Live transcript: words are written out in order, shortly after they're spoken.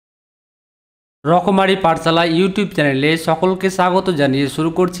রকমারি পাঠশালা ইউটিউব চ্যানেলে সকলকে স্বাগত জানিয়ে শুরু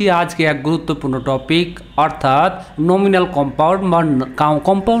করছি আজকে এক গুরুত্বপূর্ণ টপিক অর্থাৎ নমিনাল কম্পাউন্ড বা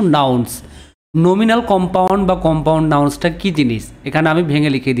কম্পাউন্ড নাউন্স। নমিনাল কম্পাউন্ড বা কম্পাউন্ড নাউন্সটা কী জিনিস এখানে আমি ভেঙে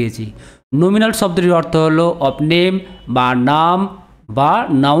লিখে দিয়েছি। নমিনাল শব্দটির অর্থ হলো অফ নেম বা নাম বা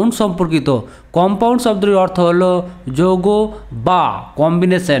নাউন সম্পর্কিত। কম্পাউন্ড শব্দটির অর্থ হলো যৌগ বা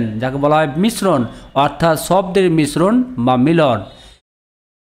কম্বিনেশন, যাকে বলা হয় মিশ্রণ, অর্থাৎ শব্দের মিশ্রণ বা মিলন।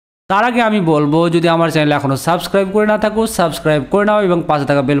 তার আগে আমি বলবো, যদি আমার চ্যানেল এখনও সাবস্ক্রাইব করে না থাকো সাবস্ক্রাইব করে নাও এবং পাশে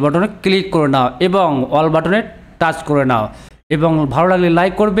থাকা বেল বাটনে ক্লিক করে নাও এবং অল বাটনে টাচ করে নাও এবং ভালো লাগলে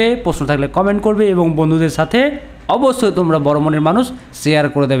লাইক করবে, প্রশ্ন থাকলে কমেন্ট করবে এবং বন্ধুদের সাথে অবশ্যই তোমরা বড় মনের মানুষ শেয়ার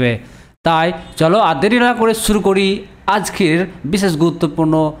করে দেবে। তাই চলো আর দেরি না করে শুরু করি আজকের বিশেষ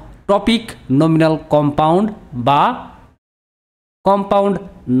গুরুত্বপূর্ণ টপিক নমিনাল কম্পাউন্ড বা কম্পাউন্ড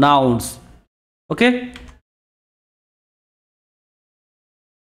নাউন্স। ওকে,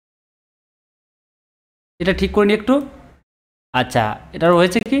 এটা ঠিক করে নি একটু। আচ্ছা, এটা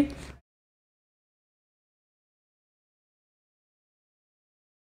রয়েছে কি,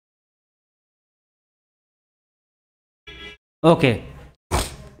 ওকে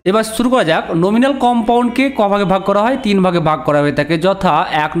এবার শুরু করা যাক। নমিনাল কম্পাউন্ডকে ক ভাগে ভাগ করা হয়? তিন ভাগে ভাগ করা হয়ে থাকে, যথা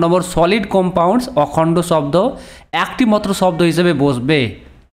এক নম্বর সলিড কম্পাউন্ডস, অখণ্ড শব্দ, একটি মাত্র শব্দ হিসেবে বসবে।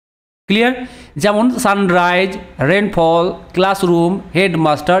 ক্লিয়ার? যেমন সানরাইজ, রেনফল, ক্লাসরুম,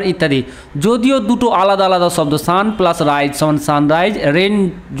 হেডমাস্টার ইত্যাদি। যদিও দুটো আলাদা আলাদা শব্দ, সান প্লাস রাইজ সমান সানরাইজ, রেন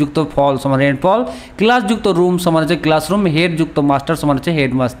যুক্ত ফল সমান রেনফল, ক্লাস যুক্ত রুম সমান হচ্ছে ক্লাসরুম, হেড যুক্ত মাস্টার সমান হচ্ছে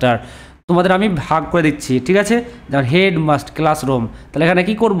হেডমাস্টার। তোমাদের আমি ভাগ করে দিচ্ছি, ঠিক আছে? যেমন হেড মাস্ট ক্লাসরুম, তাহলে এখানে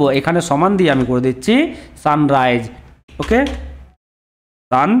কি করব, এখানে সমান দিয়ে আমি করে দিচ্ছি সানরাইজ। ওকে,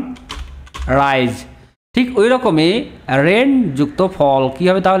 সানরাইজ। ঠিক ওই রকমই রেন যুক্ত ফল কী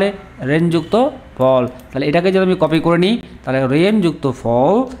হবে তাহলে? রেন যুক্ত ফল। তাহলে এটাকে যদি আমি কপি করে নিই তাহলে রেন যুক্ত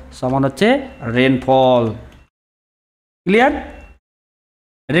ফল সমান হচ্ছে রেনফল। ক্লিয়ার?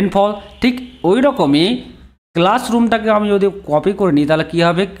 রেনফল। ঠিক ওই রকমই ক্লাসরুমটাকে আমি যদি কপি করে নিই তাহলে কী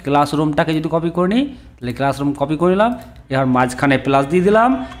হবে? ক্লাসরুমটাকে যদি কপি করে নিই তাহলে ক্লাসরুম কপি করে নিলাম, এবার মাঝখানে প্লাস দিয়ে দিলাম,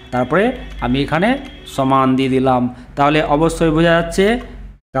 তারপরে আমি এখানে সমান দিয়ে দিলাম, তাহলে অবশ্যই বোঝা যাচ্ছে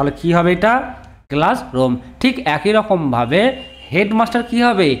তাহলে কী হবে এটা? ক্লাসরুম। ঠিক একই রকমভাবে হেডমাস্টার কী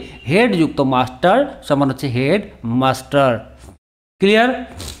হবে? হেড যুক্ত মাস্টার সমান হচ্ছে হেড মাস্টার। ক্লিয়ার?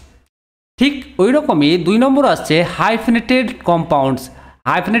 ঠিক ওই রকমই দুই নম্বর আসছে হাইফেনেটেড কম্পাউন্ডস।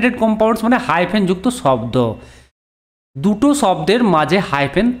 হাইফেনেটেড কম্পাউন্ডস মানে হাইফেন যুক্ত শব্দ, দুটো শব্দের মাঝে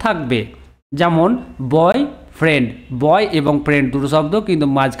হাইফেন থাকবে। যেমন বয় ফ্রেন্ড, বয় এবং ফ্রেন্ড দুটো শব্দ কিন্তু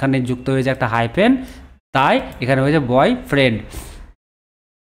মাঝখানে যুক্ত হয়েছে একটা হাইফেন, তাই এখানে হয়েছে বয় ফ্রেন্ড।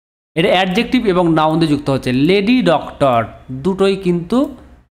 এটা অ্যাডজেক্টিভ এবং নাউন দিয়ে যুক্ত হচ্ছে। লেডি ডক্টর দুটোই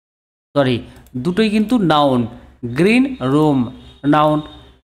কিন্তু নাউন। Green room noun.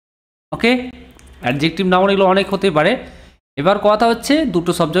 ওকে, অ্যাডজেক্টিভ নাউন এগুলো অনেক হতে পারে। এবার কথা হচ্ছে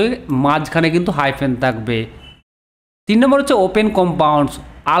দুটো শব্দের মাঝখানে কিন্তু হাইফেন থাকবে। তিন নম্বর হচ্ছে ওপেন কম্পাউন্ডস,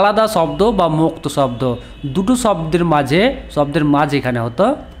 আলাদা শব্দ বা মুক্ত শব্দ। দুটো শব্দের মাঝে এখানে হতো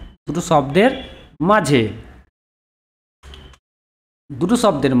দুটো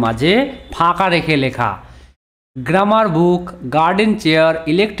শব্দের মাঝে ফাঁকা রেখে লেখা। Grammar book, garden chair,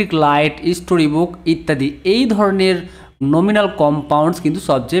 electric light, story book ইত্যাদি এই ধরনের নমিনাল কম্পাউন্ডস কিন্তু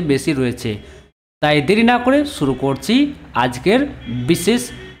সবচেয়ে বেশি রয়েছে। তাই দেরি না করে শুরু করছি আজকের বিশেষ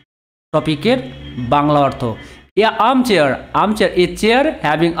টপিকের বাংলা অর্থ। এ armchair, A chair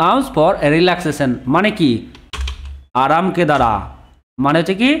having arms for relaxation মানে কি? আরাম কে দ্বারা, মানে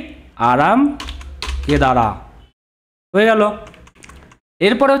হচ্ছে কি আরাম কে দ্বারা। হয়ে গেল।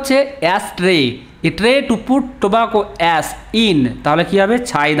 এরপরে হচ্ছে ash tray, A tray to put tobacco ash in, তাহলে কি হবে?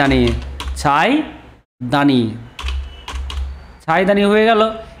 ছাইদানি হয়ে গেল।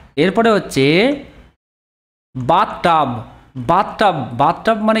 এরপরে হচ্ছে বাথটাব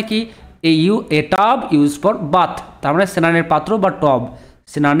মানে কি? এ টাব ইউজ ফর বাথ, তার মানে স্নানের পাত্র বা টব।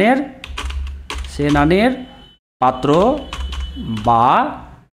 স্নানের পাত্র বা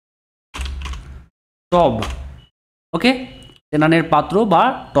টব। ওকে, স্নানের পাত্র বা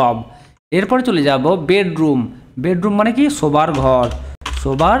টব। এরপরে চলে যাব বেডরুম মানে কি? শোবার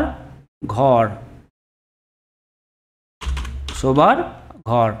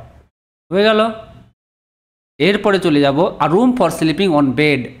ঘর হয়ে গেল। এরপরে চলে যাব আ room for sleeping on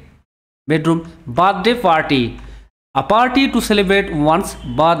bedroom. Birthday party, a party to celebrate once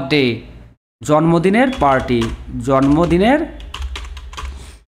birthday, জন্মদিনের পার্টি।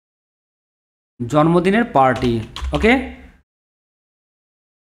 ওকে,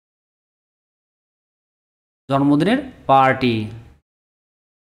 জন্মদিনের পার্টি।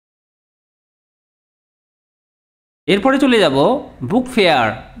 এরপরে চলে যাব বুক ফেয়ার।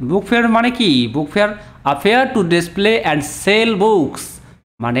 বুক ফেয়ার মানে কি? Book fair a fair two display and sell books,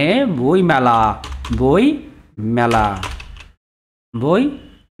 মানে বই মেলা, বই মেলা, বই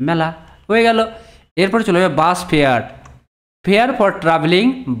মেলা হয়ে গেল। এরপরে চলে যাবে বাস fair. Fare for travelling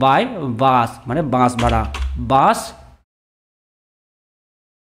by bus, মানে বাস ভাড়া, বাস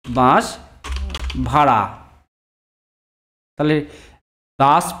বাস ভাড়া। তাহলে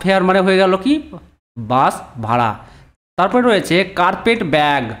বাস ফেয়ার মানে হয়ে গেল কি? বাস ভাড়া। তারপরে রয়েছে carpet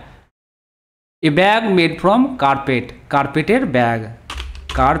bag, A bag made from carpet, কার্পেটের ব্যাগ,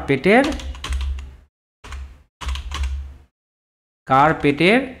 কার্পেটের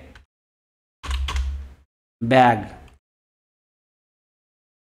কার্পেটের ব্যাগ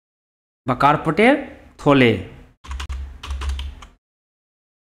বা কার্পেটের থলে,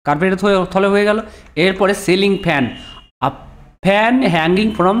 কার্পেটের থলে হয়ে গেল। এরপরে ceiling fan, a fan hanging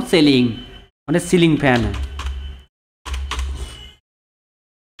from ceiling, মানে ceiling fan,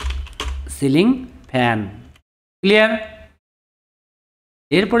 ceiling fan. Clear?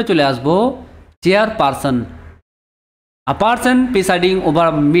 এরপরে চলে আসবো চেয়ার পারসন, আ পারসন প্রিসাইডিং ওভার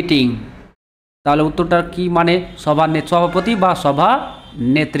মিটিং। তাহলে উত্তরটা কি? মানে সভাপতি বা সভা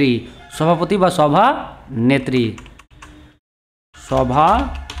নেত্রী, সভাপতি বা সভা নেত্রী,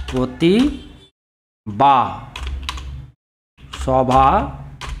 সভাপতি বা সভা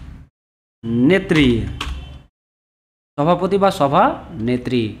নেত্রী, সভাপতি বা সভা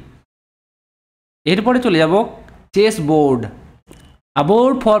নেত্রী। এরপরে চলে যাব chess board, a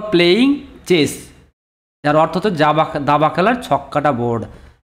board for playing chess, যার অর্থ হচ্ছে দাবা খেলার ছক্কাটা বোর্ড।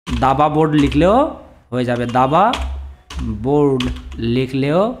 দাবা বোর্ড লিখলেও হয়ে যাবে, দাবা বোর্ড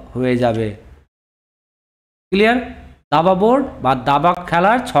লিখলেও হয়ে যাবে। ক্লিয়ার? দাবা বোর্ড বা দাবা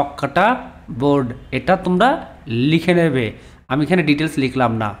খেলার ছক্কাটা বোর্ড, এটা তোমরা লিখে নেবে, আমি এখানে ডিটেলস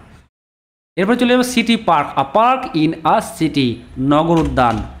লিখলাম না। এরপর চলে যাবে city park, a park in a city, নগর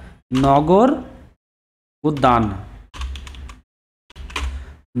উদ্যান, নগর উদ্যান,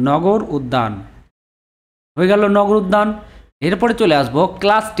 নগর উদ্যান হয়ে গেল, নগর উদ্যান। এরপরে চলে আসবো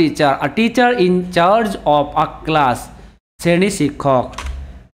class teacher, a teacher in charge of a class, শ্রেণী শিক্ষক,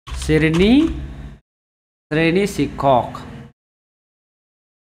 শ্রেণী শিক্ষক,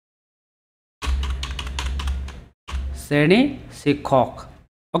 শ্রেণী শিক্ষক।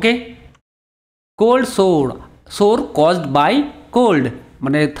 ওকে। Cold Soar, Soar caused by cold,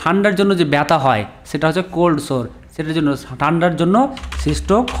 মানে ঠান্ডার জন্য যে ব্যথা হয় সেটা হচ্ছে কোল্ড সোর, সেটার জন্য ঠান্ডার জন্য সৃষ্ট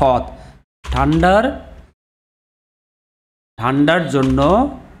ক্ষত, ঠান্ডার জন্য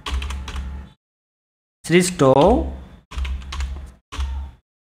সৃষ্ট,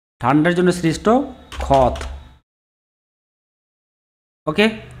 ঠান্ডার জন্য সৃষ্ট ক্ষত। ওকে,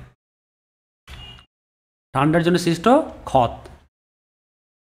 ঠান্ডার জন্য সৃষ্ট ক্ষত।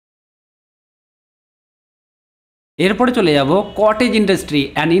 এরপরে চলে যাব cottage industry,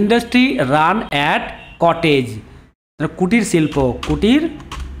 an industry run at cottage, কুটির শিল্প, কুটির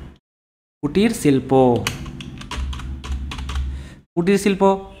শিল্প, কুটির শিল্প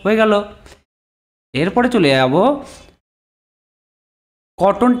হয়ে গেল। এরপরে চলে যাব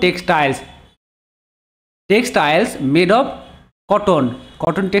cotton textiles, textiles made of cotton,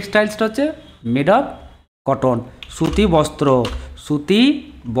 cotton টেক্সটাইলসটা হচ্ছে মেড অফ কটন, সুতি বস্ত্র, সুতি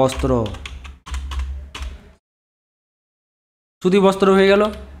বস্ত্র, সুতি বস্ত্র হয়ে গেল।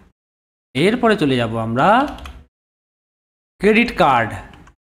 এরপরে চলে যাব আমরা credit card,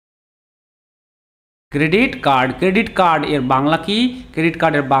 credit card, credit card এর বাংলা কি? ক্রেডিট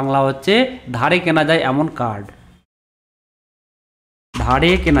কার্ডের বাংলা হচ্ছে ধারে কেনা যায় এমন কার্ড,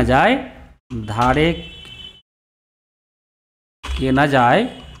 ধারে কেনা যায়, ধারে কেনা যায়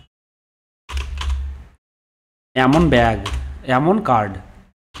এমন ব্যাগ, এমন কার্ড,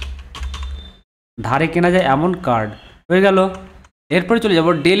 ধারে কেনা যায় এমন কার্ড হয়ে গেল। এরপরে চলে যাব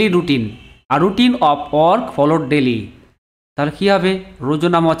daily routine, R routine of work followed daily, তাহলে কী হবে?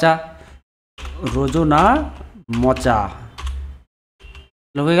 রোজনা মচা, রোজনা মচা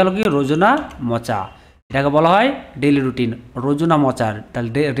হয়ে গেল কি? রোজনা মচা, এটাকে বলা হয় ডেলি রুটিন, রোজনা মচার। তাহলে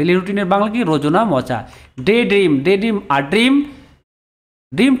ডেলি রুটিনের বাংলা কি? রোজনা মচা। Day dream, day dream R dream,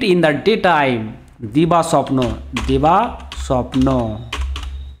 dreamed in the day time, দিবা স্বপ্ন, দিবা স্বপ্ন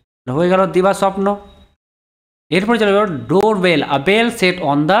হয়ে গেল, দিবা স্বপ্ন। এরপরে চলে গেল ডোর bell, a bell set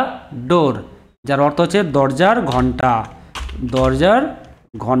on the door, যার অর্থ হচ্ছে দরজার ঘন্টা, দরজার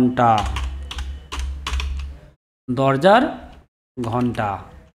ঘন্টা, দরজার ঘন্টা।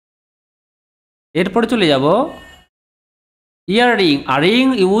 এরপরে চলে যাব ইয়ার ring, a ring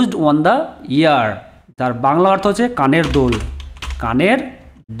used on the year, যার বাংলা অর্থ হচ্ছে কানের দুল, কানের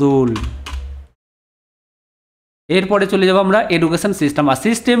দুল। এরপরে চলে যাব আমরা education system, R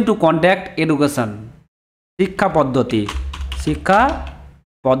system to conduct education, শিক্ষা পদ্ধতি, শিক্ষা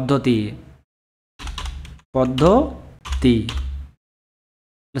পদ্ধতি, পদ্ধতি,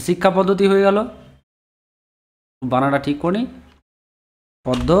 শিক্ষা পদ্ধতি হয়ে গেল, বানানটা ঠিক করি,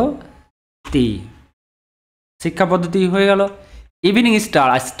 পদ্ধতি, শিক্ষা পদ্ধতি হয়ে গেল। Evening star,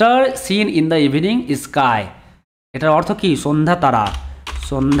 star seen in the evening sky, এটার অর্থ কি? সন্ধ্যা তারা,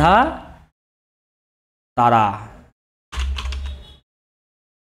 সন্ধ্যা তারা,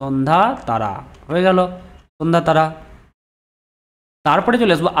 সন্ধ্যা তারা হয়ে গেল, সন্ধ্যা তারা। তারপরে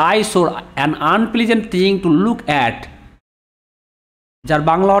চলে আসবো I Soar an unpleasant thing to look at, যার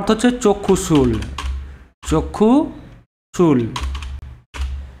বাংলা অর্থ হচ্ছে চক্ষুশূল, চক্ষুশূল,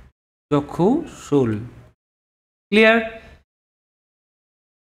 চক্ষুশূল। Clear?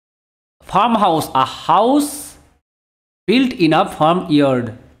 Farm house, a house built in a farm yard,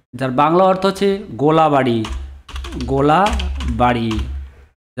 যার বাংলা অর্থ হচ্ছে গোলা বাড়ি, গোলা বাড়ি,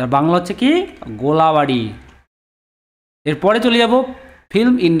 যার বাংলা হচ্ছে কি? গোলা বাড়ি। এরপরে চলে যাব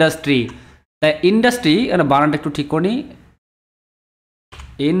ফিল্ম ইন্ডাস্ট্রি, তাই ইন্ডাস্ট্রি বানানটা একটু ঠিক করি,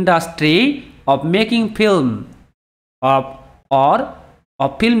 industry of making film, of or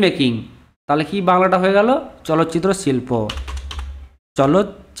of film making, তাহলে কি বাংলাটা হয়ে গেল? চলচ্চিত্র শিল্প,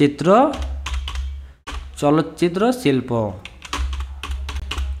 চলচ্চিত্র, চলচ্চিত্র শিল্প,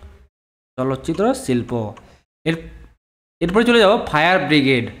 চলচ্চিত্র শিল্প। এরপরে চলে যাব fire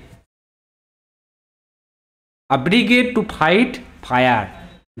brigade, a brigade to fight fire,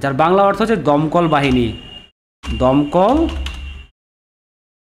 যার বাংলা অর্থ হচ্ছে দমকল বাহিনী, দমকল,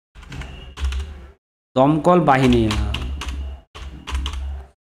 দমকল বাহিনী,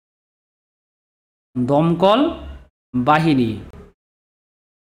 দমকল বাহিনী।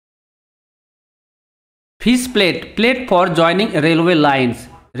 Fish plate, plate for joining railway lines,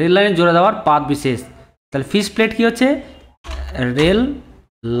 rail লাইনে জোড়া দেওয়ার পাত বিশেষ, তাহলে ফিশ প্লেট কি হচ্ছে? রেল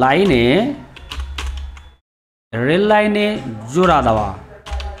লাইনে, রেল লাইনে জোড়া দেওয়া,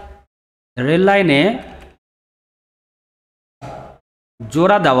 রেল লাইনে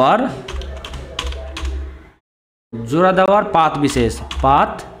জোড়া দেওয়ার, জোড়া দেওয়ার পাত বিশেষ,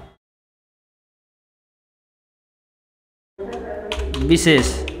 পাত বিশেষ।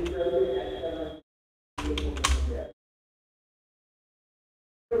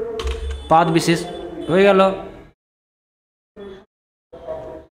 পাত বিশেষ হয়ে গেল।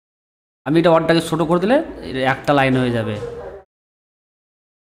 আমি এটা ওয়ার্ডটাকে ছোট করে দিলে একটা লাইন হয়ে যাবে,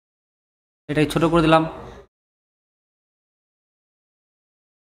 এটাকে ছোট করে দিলাম।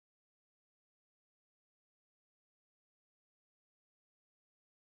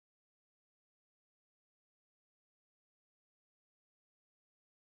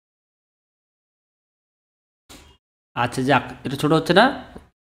 আচ্ছা যাক, এটা ছোট হচ্ছে না,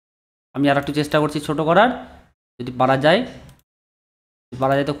 আমি আর একটু চেষ্টা করছি ছোট করার, যদি পারা যায়,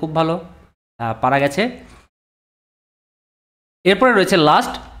 পারা যায় তো খুব ভালো। হ্যাঁ, পারা গেছে। এরপরে রয়েছে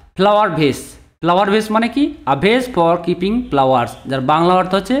লাস্ট ফ্লাওয়ার ভেস, ফ্লাওয়ার ভেস মানে কি? আ ভেস ফর কিপিং ফ্লাওয়ার্স, যার বাংলা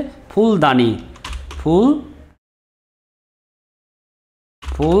অর্থ হচ্ছে ফুলদানি,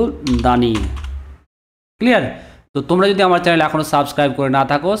 ফুলদানি। ক্লিয়ার? তো তোমরা যদি আমার চ্যানেল এখনও সাবস্ক্রাইব করে না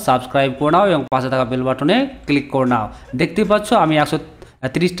থাকো, সাবস্ক্রাইব করে নাও এবং পাশে থাকা বেল বাটনে ক্লিক করে নাও। দেখতেই পাচ্ছ আমি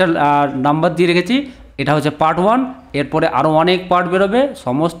 130টা নাম্বার দিয়ে রেখেছি, এটা হচ্ছে পার্ট 1, এরপরে আরও অনেক পার্ট বেরোবে,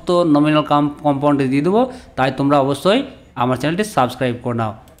 সমস্ত নমিনাল কম্পাউন্ডে দিয়ে দেবো, তাই তোমরা অবশ্যই আমার চ্যানেলটি সাবস্ক্রাইব করে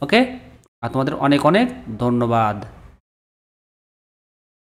নাও। ওকে, আর তোমাদের অনেক অনেক ধন্যবাদ।